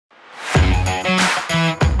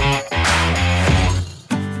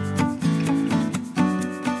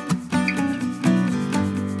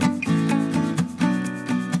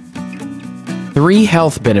3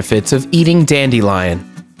 health benefits of eating dandelion.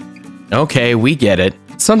 Okay, we get it.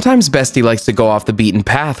 Sometimes Bestie likes to go off the beaten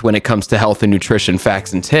path when it comes to health and nutrition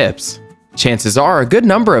facts and tips. Chances are a good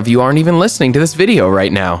number of you aren't even listening to this video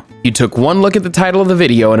right now. You took one look at the title of the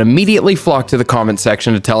video and immediately flocked to the comment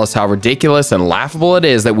section to tell us how ridiculous and laughable it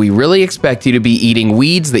is that we really expect you to be eating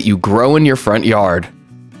weeds that you grow in your front yard.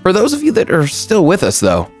 For those of you that are still with us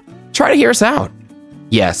though, try to hear us out.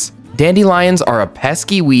 Yes, dandelions are a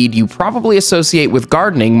pesky weed you probably associate with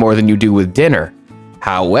gardening more than you do with dinner.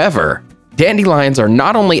 However, dandelions are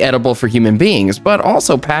not only edible for human beings, but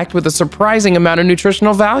also packed with a surprising amount of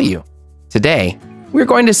nutritional value. Today, we're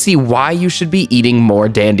going to see why you should be eating more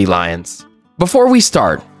dandelions. Before we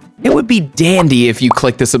start, it would be dandy if you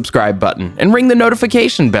click the subscribe button and ring the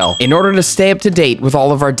notification bell in order to stay up to date with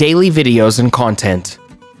all of our daily videos and content.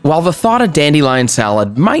 While the thought of dandelion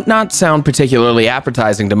salad might not sound particularly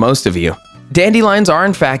appetizing to most of you, dandelions are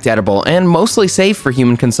in fact edible and mostly safe for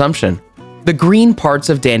human consumption. The green parts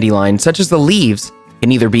of dandelion, such as the leaves,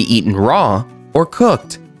 can either be eaten raw or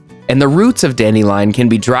cooked, and the roots of dandelion can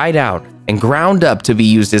be dried out and ground up to be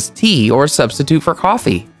used as tea or a substitute for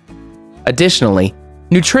coffee. Additionally,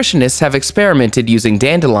 nutritionists have experimented using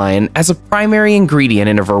dandelion as a primary ingredient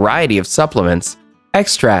in a variety of supplements,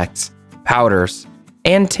 extracts, powders,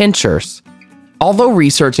 and tinctures. Although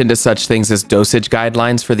research into such things as dosage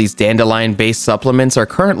guidelines for these dandelion-based supplements are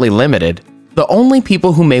currently limited, the only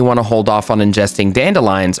people who may want to hold off on ingesting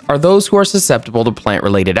dandelions are those who are susceptible to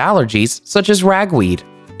plant-related allergies, such as ragweed.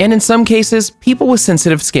 And in some cases, people with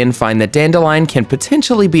sensitive skin find that dandelion can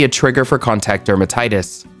potentially be a trigger for contact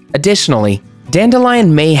dermatitis. Additionally,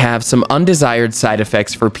 dandelion may have some undesired side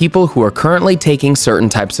effects for people who are currently taking certain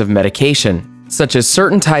types of medication, such as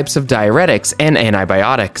certain types of diuretics and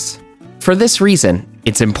antibiotics. For this reason,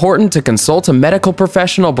 it's important to consult a medical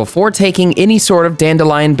professional before taking any sort of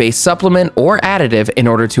dandelion-based supplement or additive in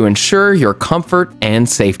order to ensure your comfort and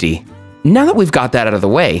safety. Now that we've got that out of the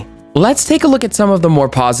way, let's take a look at some of the more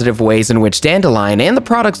positive ways in which dandelion and the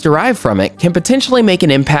products derived from it can potentially make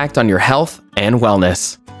an impact on your health and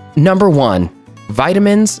wellness. Number 1.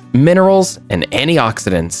 Vitamins, minerals, and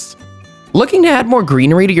antioxidants. Looking to add more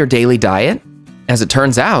greenery to your daily diet? As it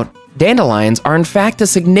turns out, dandelions are in fact a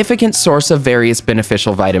significant source of various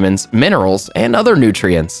beneficial vitamins, minerals, and other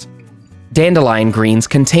nutrients. Dandelion greens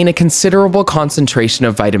contain a considerable concentration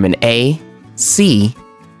of vitamin A, C,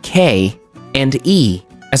 K, and E,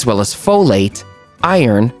 as well as folate,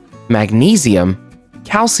 iron, magnesium,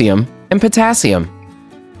 calcium, and potassium.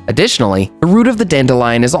 Additionally, the root of the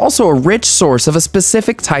dandelion is also a rich source of a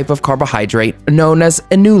specific type of carbohydrate known as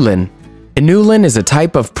inulin. Inulin is a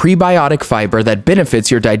type of prebiotic fiber that benefits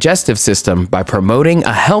your digestive system by promoting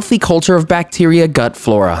a healthy culture of bacteria gut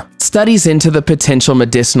flora. Studies into the potential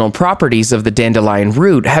medicinal properties of the dandelion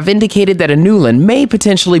root have indicated that inulin may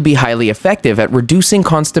potentially be highly effective at reducing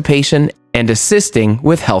constipation and assisting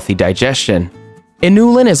with healthy digestion.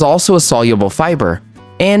 Inulin is also a soluble fiber,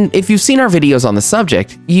 and if you've seen our videos on the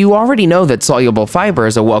subject, you already know that soluble fiber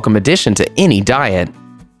is a welcome addition to any diet.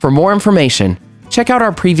 For more information, check out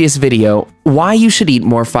our previous video, Why You Should Eat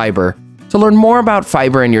More Fiber, to learn more about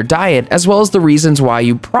fiber in your diet as well as the reasons why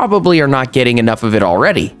you probably are not getting enough of it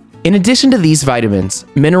already. In addition to these vitamins,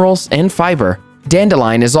 minerals, and fiber,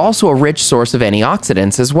 dandelion is also a rich source of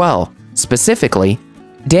antioxidants as well. Specifically,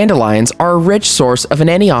 dandelions are a rich source of an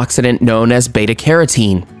antioxidant known as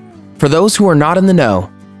beta-carotene. For those who are not in the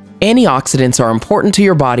know, antioxidants are important to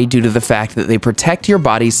your body due to the fact that they protect your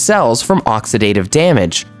body's cells from oxidative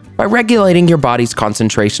damage by regulating your body's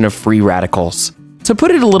concentration of free radicals. To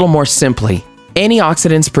put it a little more simply,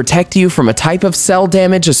 antioxidants protect you from a type of cell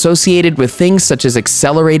damage associated with things such as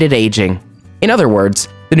accelerated aging. In other words,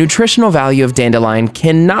 the nutritional value of dandelion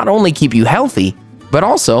can not only keep you healthy, but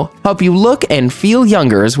also help you look and feel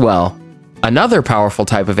younger as well. Another powerful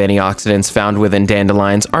type of antioxidants found within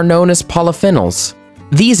dandelions are known as polyphenols.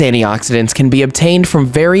 These antioxidants can be obtained from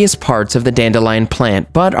various parts of the dandelion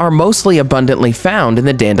plant, but are mostly abundantly found in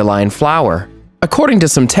the dandelion flower. According to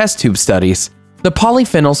some test tube studies, the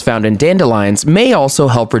polyphenols found in dandelions may also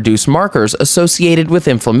help reduce markers associated with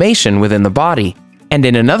inflammation within the body. And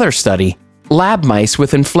in another study, lab mice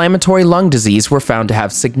with inflammatory lung disease were found to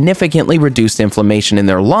have significantly reduced inflammation in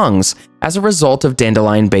their lungs as a result of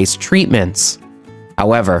dandelion-based treatments.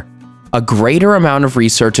 However, a greater amount of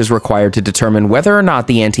research is required to determine whether or not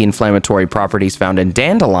the anti-inflammatory properties found in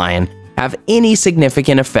dandelion have any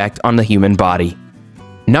significant effect on the human body.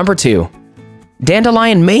 Number 2.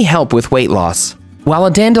 Dandelion may help with weight loss. While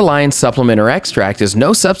a dandelion supplement or extract is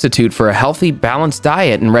no substitute for a healthy, balanced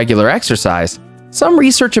diet and regular exercise, some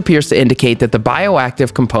research appears to indicate that the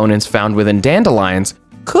bioactive components found within dandelions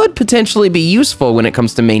could potentially be useful when it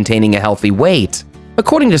comes to maintaining a healthy weight.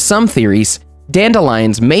 According to some theories,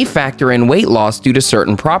 dandelions may factor in weight loss due to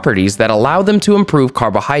certain properties that allow them to improve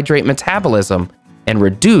carbohydrate metabolism and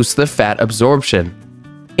reduce the fat absorption.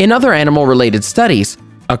 In other animal-related studies,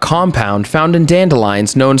 a compound found in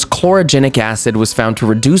dandelions known as chlorogenic acid was found to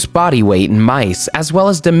reduce body weight in mice, as well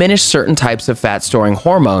as diminish certain types of fat-storing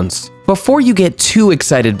hormones. Before you get too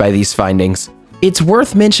excited by these findings, it's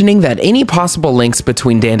worth mentioning that any possible links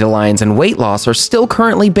between dandelions and weight loss are still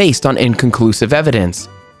currently based on inconclusive evidence,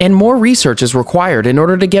 and more research is required in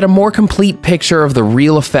order to get a more complete picture of the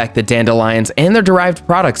real effect that dandelions and their derived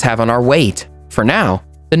products have on our weight. For now,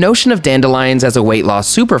 the notion of dandelions as a weight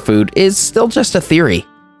loss superfood is still just a theory.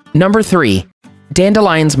 Number 3.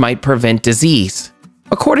 Dandelions might prevent disease.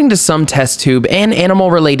 According to some test tube and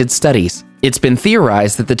animal-related studies, it's been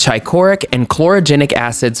theorized that the chichoric and chlorogenic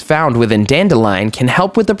acids found within dandelion can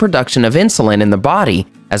help with the production of insulin in the body,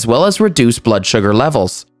 as well as reduce blood sugar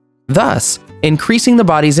levels, thus increasing the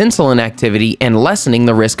body's insulin activity and lessening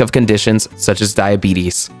the risk of conditions such as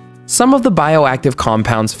diabetes. Some of the bioactive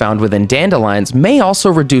compounds found within dandelions may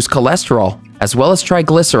also reduce cholesterol, as well as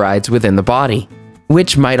triglycerides within the body,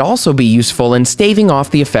 which might also be useful in staving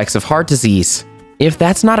off the effects of heart disease. If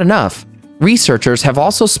that's not enough, researchers have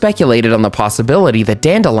also speculated on the possibility that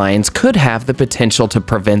dandelions could have the potential to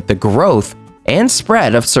prevent the growth and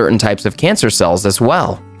spread of certain types of cancer cells as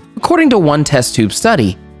well. According to one test tube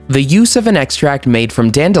study, the use of an extract made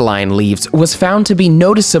from dandelion leaves was found to be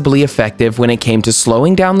noticeably effective when it came to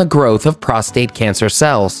slowing down the growth of prostate cancer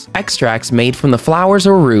cells. Extracts made from the flowers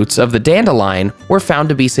or roots of the dandelion were found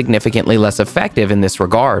to be significantly less effective in this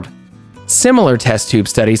regard. Similar test tube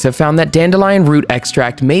studies have found that dandelion root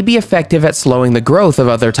extract may be effective at slowing the growth of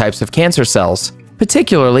other types of cancer cells,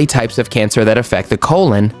 particularly types of cancer that affect the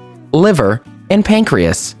colon, liver, and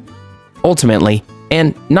pancreas. Ultimately,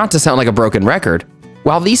 and not to sound like a broken record,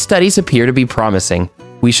 while these studies appear to be promising,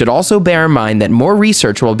 we should also bear in mind that more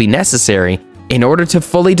research will be necessary in order to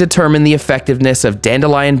fully determine the effectiveness of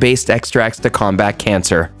dandelion-based extracts to combat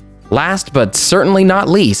cancer. Last but certainly not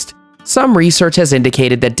least, some research has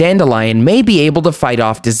indicated that dandelion may be able to fight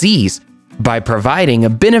off disease by providing a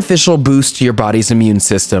beneficial boost to your body's immune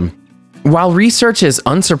system. While research is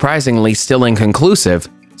unsurprisingly still inconclusive,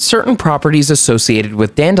 certain properties associated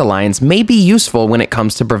with dandelions may be useful when it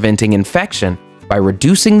comes to preventing infection by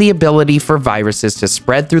reducing the ability for viruses to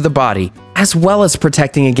spread through the body, as well as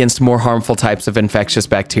protecting against more harmful types of infectious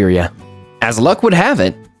bacteria. As luck would have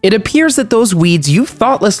it, it appears that those weeds you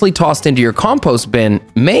thoughtlessly tossed into your compost bin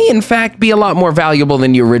may in fact be a lot more valuable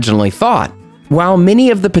than you originally thought. While many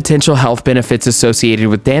of the potential health benefits associated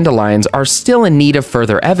with dandelions are still in need of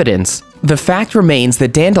further evidence, the fact remains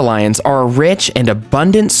that dandelions are a rich and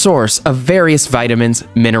abundant source of various vitamins,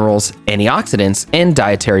 minerals, antioxidants, and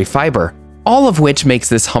dietary fiber, all of which makes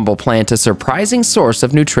this humble plant a surprising source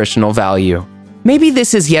of nutritional value. Maybe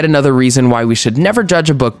this is yet another reason why we should never judge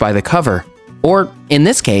a book by the cover, or in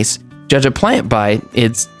this case, judge a plant by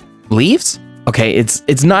its leaves? Okay,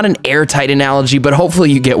 it's not an airtight analogy, but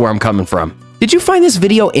hopefully you get where I'm coming from. Did you find this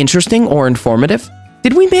video interesting or informative?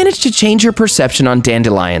 Did we manage to change your perception on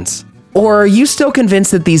dandelions? Or are you still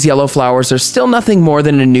convinced that these yellow flowers are still nothing more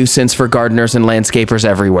than a nuisance for gardeners and landscapers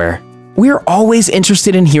everywhere? We're always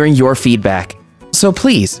interested in hearing your feedback, so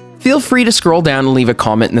please feel free to scroll down and leave a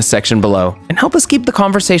comment in the section below and help us keep the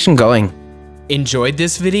conversation going. Enjoyed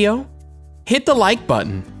this video? Hit the like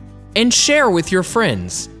button and share with your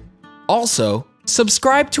friends. Also,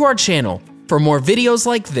 subscribe to our channel for more videos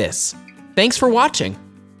like this. Thanks for watching.